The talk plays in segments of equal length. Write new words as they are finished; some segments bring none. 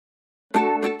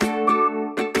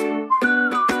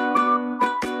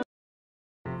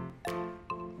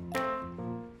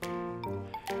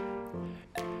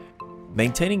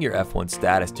Maintaining your F-1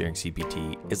 status during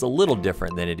CPT is a little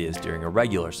different than it is during a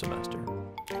regular semester.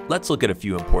 Let's look at a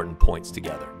few important points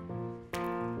together.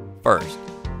 First,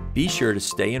 be sure to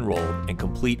stay enrolled and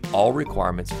complete all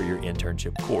requirements for your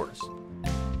internship course.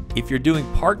 If you're doing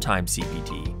part-time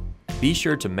CPT, be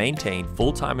sure to maintain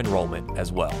full-time enrollment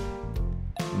as well.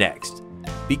 Next,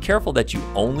 be careful that you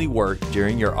only work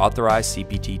during your authorized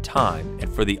CPT time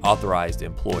and for the authorized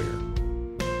employer.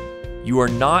 You are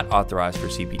not authorized for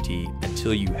CPT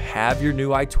until you have your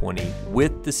new I-20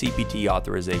 with the CPT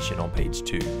authorization on page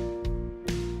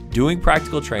 2. Doing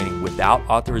practical training without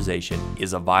authorization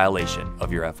is a violation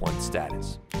of your F-1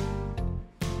 status.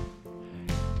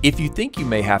 If you think you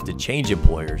may have to change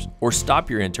employers or stop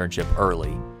your internship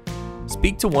early,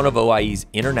 speak to one of OIE's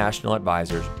international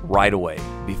advisors right away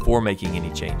before making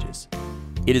any changes.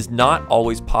 It is not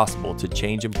always possible to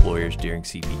change employers during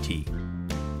CPT.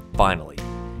 Finally,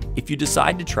 if you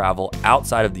decide to travel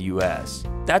outside of the US,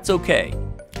 that's okay.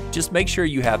 Just make sure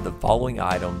you have the following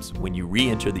items when you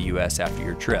re-enter the US after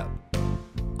your trip: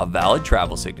 a valid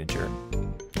travel signature,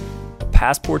 a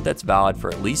passport that's valid for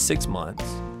at least 6 months,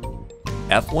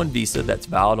 F-1 visa that's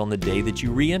valid on the day that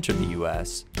you re-enter the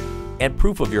US, and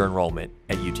proof of your enrollment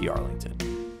at UT Arlington.